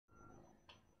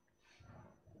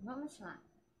Vamos lá.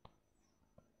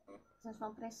 Vocês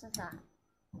vão precisar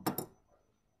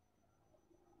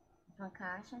de uma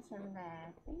caixa de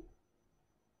MDF,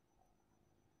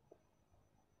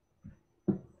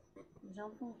 de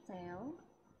um pincel,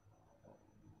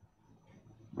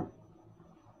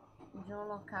 de um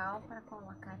local para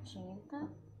colocar tinta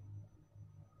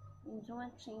e de uma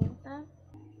tinta.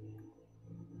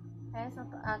 Essa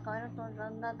agora eu tô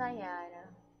usando da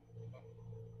Daiara.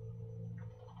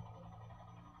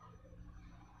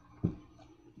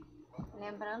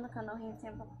 Lembrando que eu não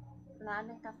recebo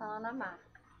nada que tá falando a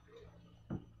marca.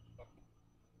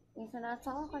 Ensinar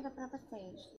só uma coisa pra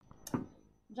vocês.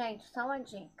 Gente, só uma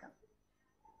dica.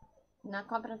 Na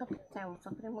compra do pincel, eu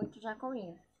sofri muito já com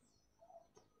isso.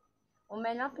 O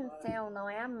melhor pincel não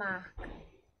é a marca.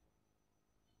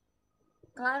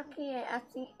 Claro que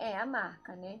assim é a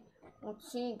marca, né? O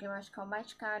siga, eu acho que é o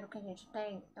mais caro que a gente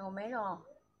tem, é o melhor.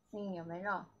 Sim, é o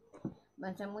melhor.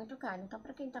 Mas é muito caro. Então,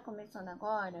 pra quem tá começando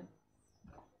agora,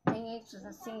 tem esses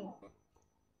assim,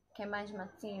 que é mais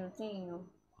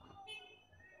maciozinho.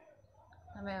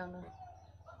 Tá vendo?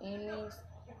 Eles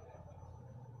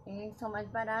são mais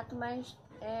baratos, mas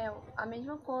é a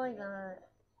mesma coisa.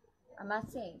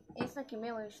 Amaciei. Esse aqui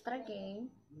meu eu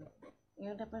estraguei. E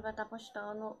eu depois vou estar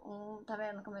postando um. Tá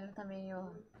vendo como ele tá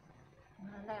meio.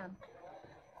 Tá vendo?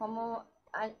 Como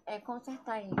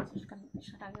consertar isso.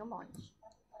 Estraguei um monte.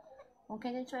 O que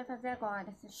a gente vai fazer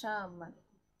agora se chama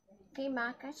queimar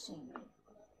a caixinha.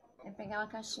 É pegar uma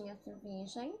caixinha assim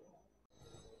virgem.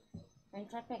 A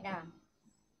gente vai pegar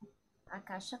a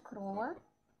caixa crua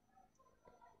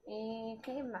e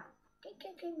queimar. O que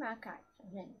é queimar a caixa,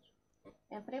 gente?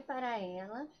 É preparar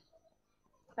ela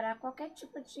para qualquer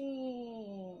tipo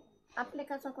de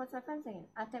aplicação que você vai fazer,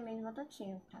 até mesmo a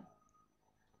tinta.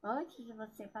 Antes de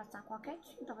você passar qualquer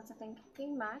tinta, você tem que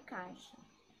queimar a caixa.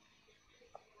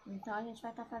 Então a gente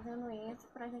vai estar fazendo isso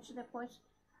para a gente depois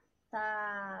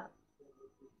estar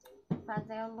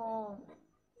fazendo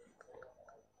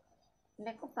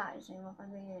decupagem. Vou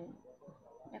fazer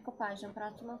decupagem no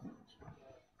próximo vídeo.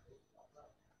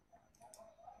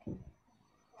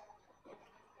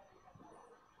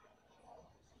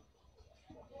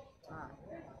 Ó, a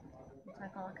gente vai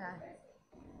colocar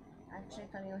a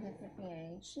tinta ali no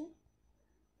recipiente.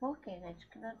 Por quê, gente?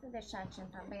 Porque se você deixar a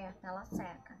tinta aberta, ela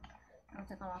seca. Então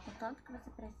você coloca o tanto que você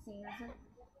precisa,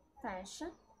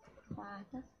 fecha,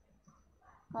 guarda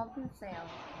com o pincel.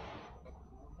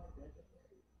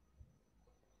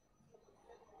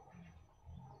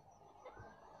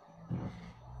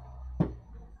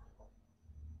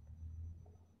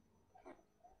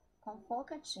 Com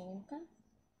pouca tinta.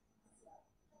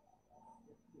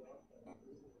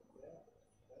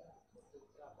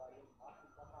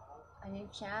 A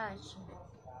gente acha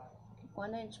que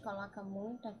quando a gente coloca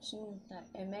muita tinta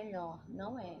é melhor,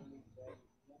 não é.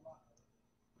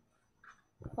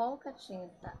 Pouca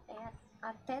tinta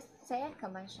até seca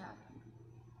mais rápido.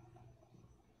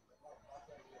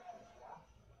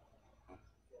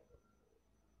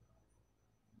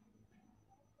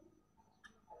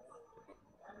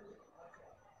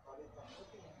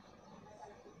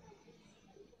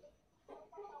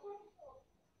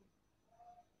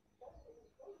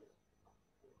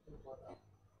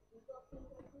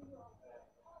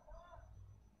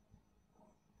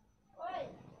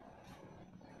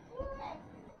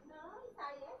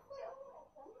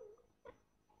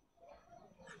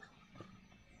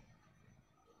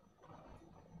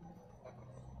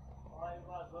 Olha a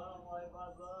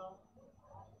invasão.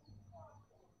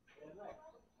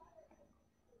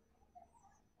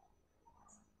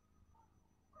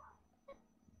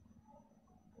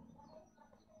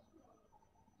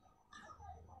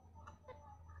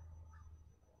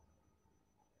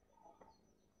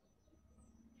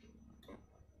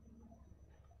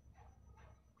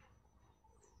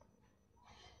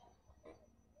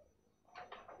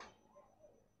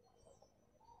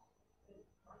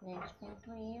 Gente,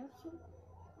 feito isso.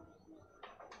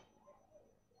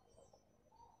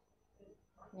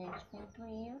 Gente, feito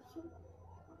isso.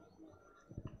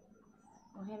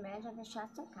 O remédio é deixar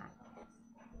secar.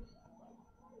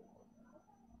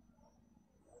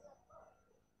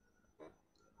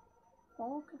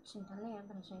 Pouca tinta,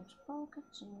 lembra, gente? Pouca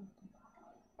tinta.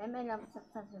 É melhor você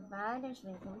fazer várias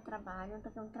vezes um trabalho do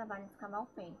que um trabalho ficar mal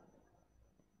feito.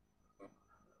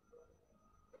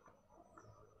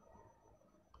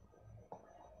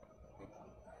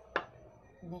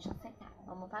 Deixa secar.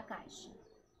 Vamos pra caixa.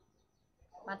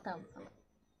 Com a tampa.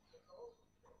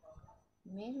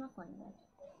 Mesma coisa.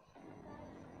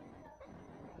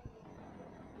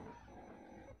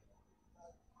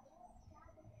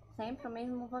 Sempre o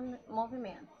mesmo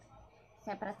movimento. Se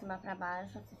é pra cima pra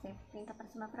baixo, você sempre pinta pra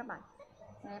cima pra baixo.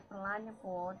 Se é pro lado e pro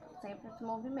outro, sempre esse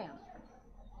movimento.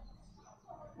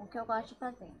 O que eu gosto de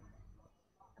fazer?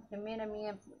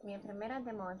 Minha primeira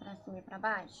demão é pra cima e pra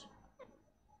baixo.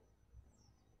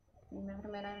 Minha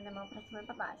primeira demão é pra cima e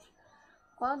pra baixo.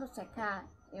 Quando secar,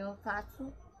 eu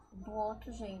faço do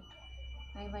outro jeito.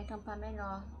 Aí vai tampar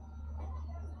melhor.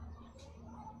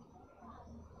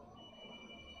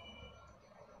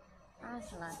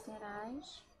 As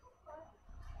laterais.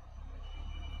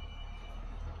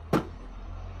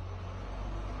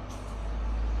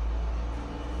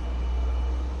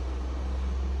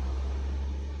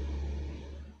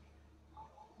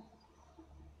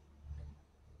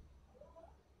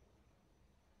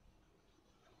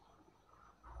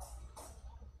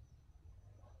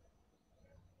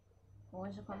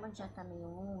 Hoje, como o dia tá meio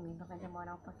úmido, vai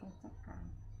demorar um pouquinho a secar.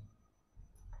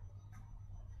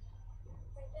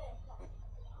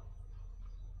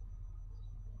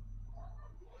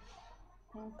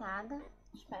 Pintada,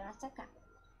 esperar secar.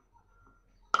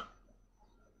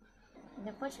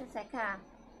 Depois que secar,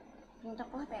 pinta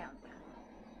por dentro.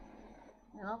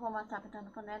 Eu não vou mostrar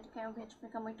pintando por dentro, porque aí o vídeo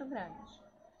fica muito grande.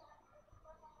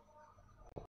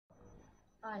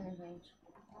 Olha, gente,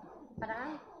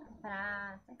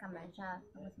 pra secar mais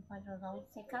rápido, você pode usar um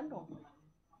secador.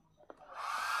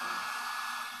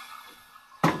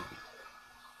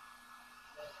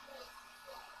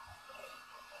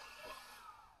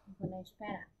 Vou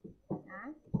esperar,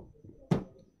 tá?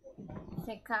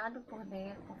 Secado por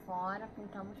dentro, por fora,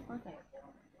 pintamos por dentro.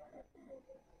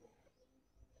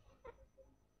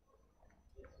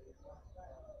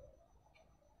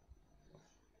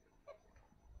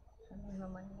 Da mesma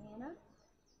maneira.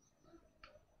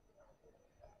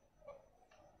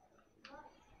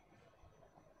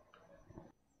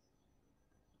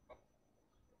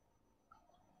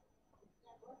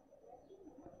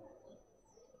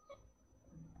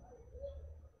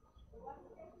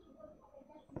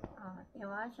 Ó,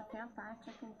 eu acho que a parte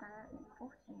é pintar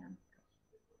por cima.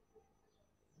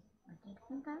 Vai ter que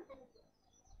pintar.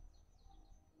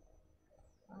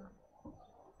 Ó.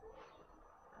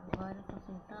 Agora eu tô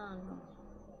pintando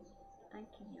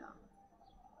aqui, ó.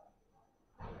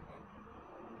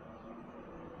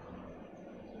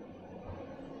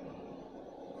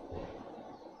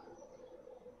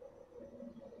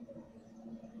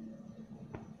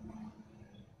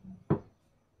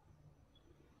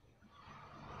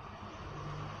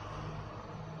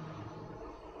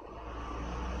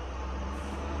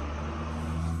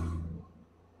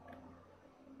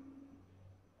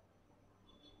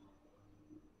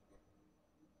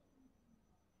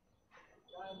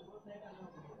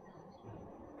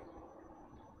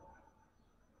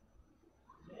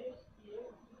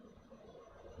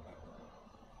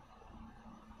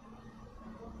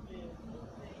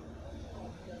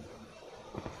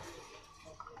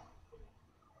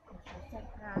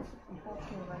 Secar um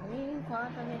pouquinho ali,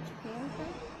 enquanto a gente pinta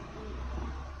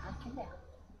aqui dentro.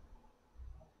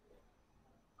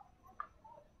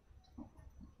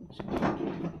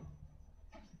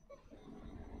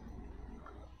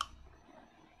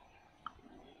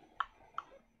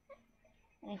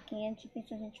 Aqui é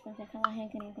difícil a gente fazer aquela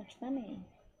regrinha que eu te falei,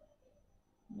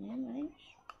 né? Mas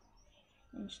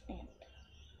a gente tenta.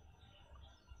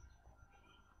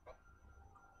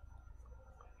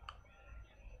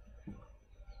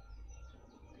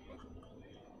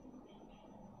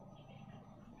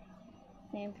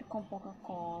 Sempre com pouca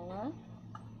cola,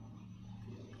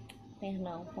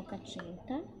 perdão, pouca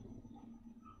tinta.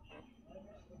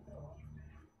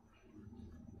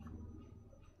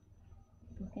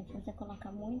 Porque se você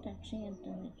colocar muita tinta,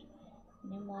 gente,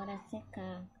 demora a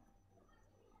secar.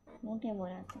 Não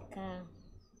demora a secar,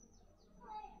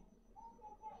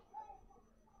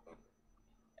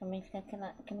 também fica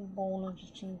aquele bolo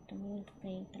de tinta muito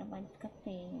feio, o trabalho fica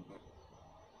feio.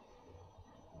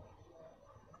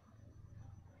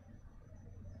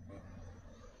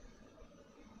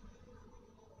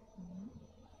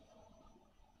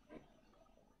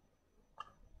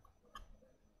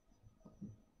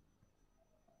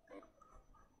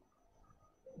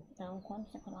 Então, quando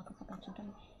você coloca pouca tinta,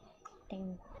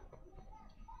 tem...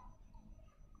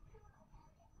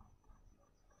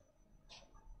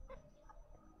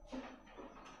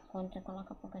 Quando você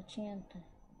coloca pouca tinta,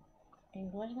 tem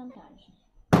duas vantagens.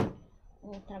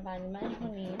 Um trabalho mais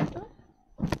bonito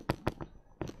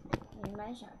e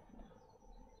mais rápido.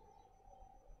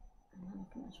 Vamos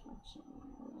aqui mais pontinhos.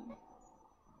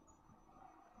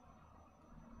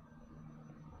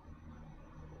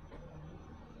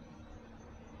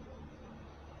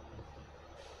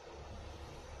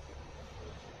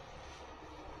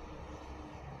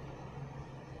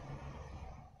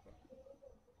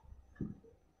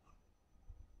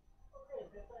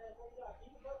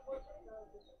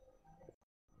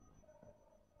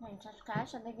 Gente, as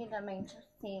caixas devidamente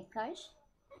secas,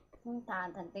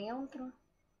 pintada dentro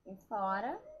e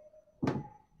fora.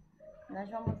 Nós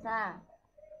vamos usar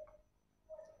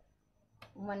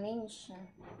uma lixa.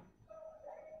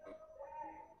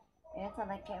 Essa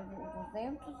daqui é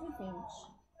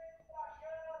 220.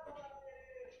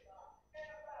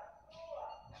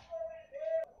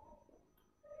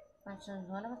 Com a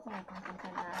tesoura você vai cortar um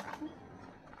pedaço.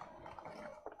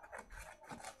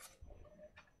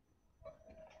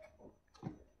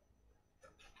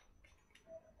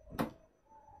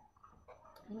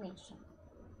 E lixa.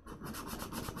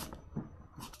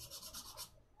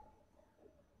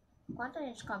 Quando a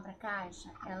gente compra a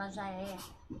caixa, ela já é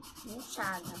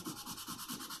lixada.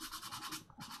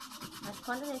 Mas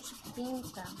quando a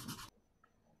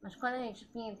gente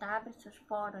pinta, abre-se os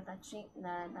poros da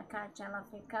caixa, ela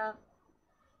fica,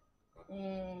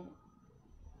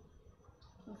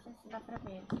 não sei se dá pra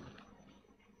ver,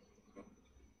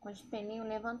 com o espelhinho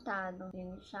levantado, e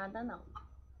lixada não.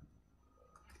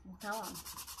 Então, ó.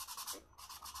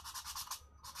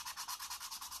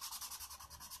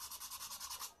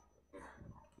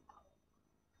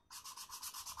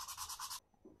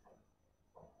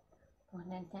 Por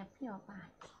dentro é a pior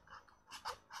parte.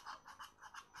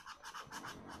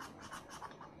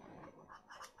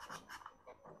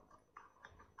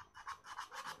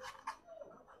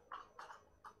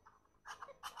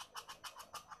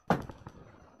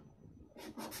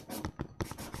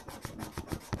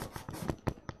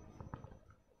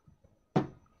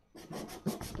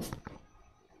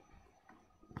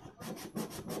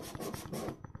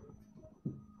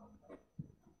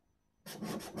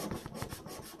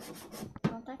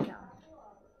 Então tá aqui,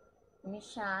 ó,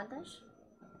 lixadas.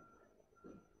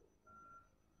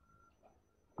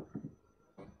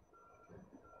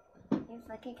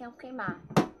 Isso aqui que é o queimar.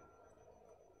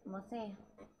 Você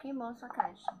queimou sua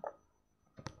caixa.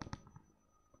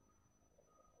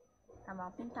 Tá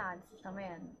mal pintado, vocês estão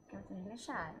vendo? Que vocês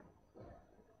lixaram.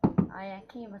 Aí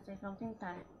aqui vocês vão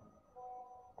pintar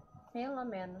pelo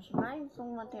menos mais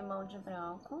uma temão de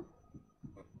branco.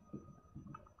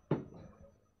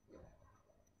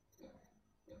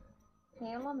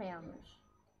 Pelo menos.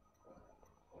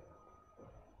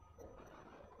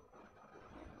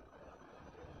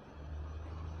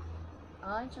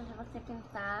 Antes de você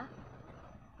pintar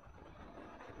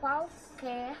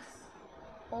qualquer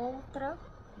outra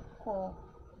cor.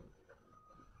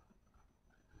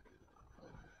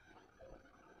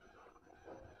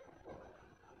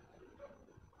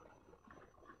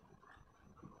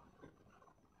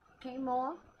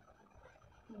 Queimou,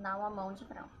 dá uma mão de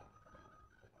branco.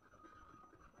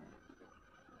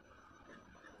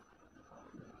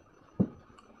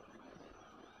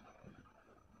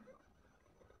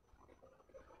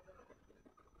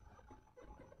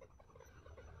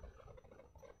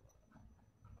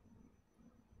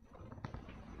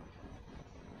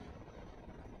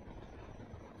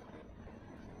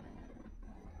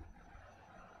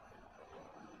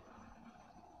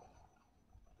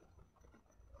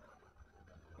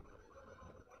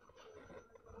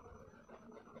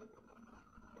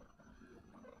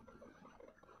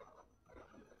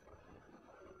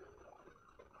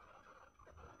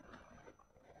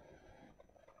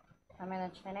 Tá vendo a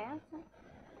diferença?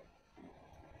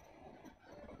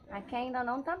 Aqui ainda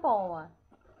não tá boa.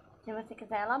 Se você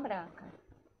quiser ela branca.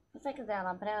 Se você quiser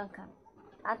ela branca,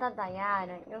 a da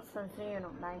Daiara eu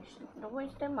sugiro mais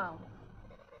 2 de mão.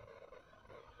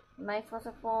 Mas se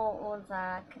você for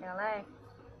usar acrílica,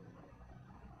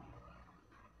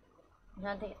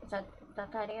 já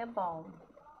estaria bom.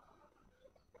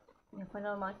 Depois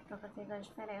eu mostro pra vocês a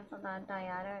diferença da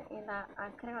Daiara e da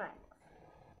acrílica.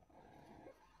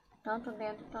 Tanto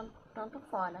dentro, tanto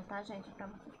fora, tá, gente? Pra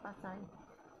vocês passarem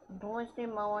 2 de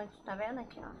mão antes, tá vendo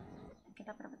aqui, ó? Aqui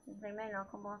dá pra vocês verem melhor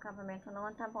como o acabamento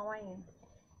não tá bom ainda.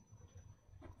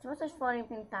 Se vocês forem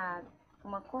pintar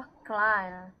uma cor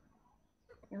clara,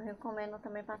 eu recomendo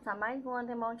também passar mais uma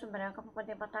de mão de branca para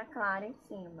poder botar clara em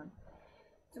cima.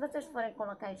 Se vocês forem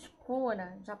colocar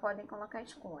escura, já podem colocar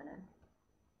escura.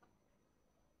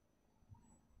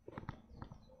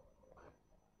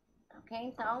 Ok?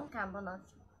 Então, acaba o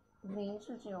nosso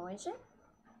vídeo de hoje.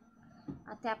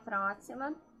 Até a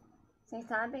próxima. Vocês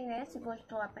sabem, né? Se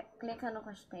gostou, clica no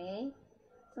gostei.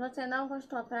 Se você não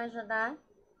gostou, para ajudar,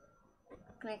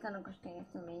 clica no gostei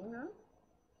assim mesmo.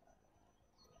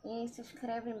 E se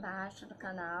inscreva embaixo do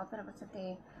canal para você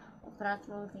ter o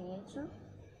próximo vídeo.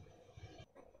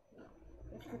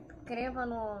 Se inscreva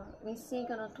me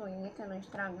siga no Twitter, no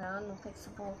Instagram, no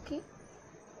Facebook,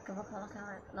 que eu vou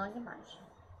colocar lá embaixo.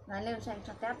 Valeu, gente,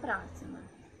 até a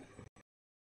próxima.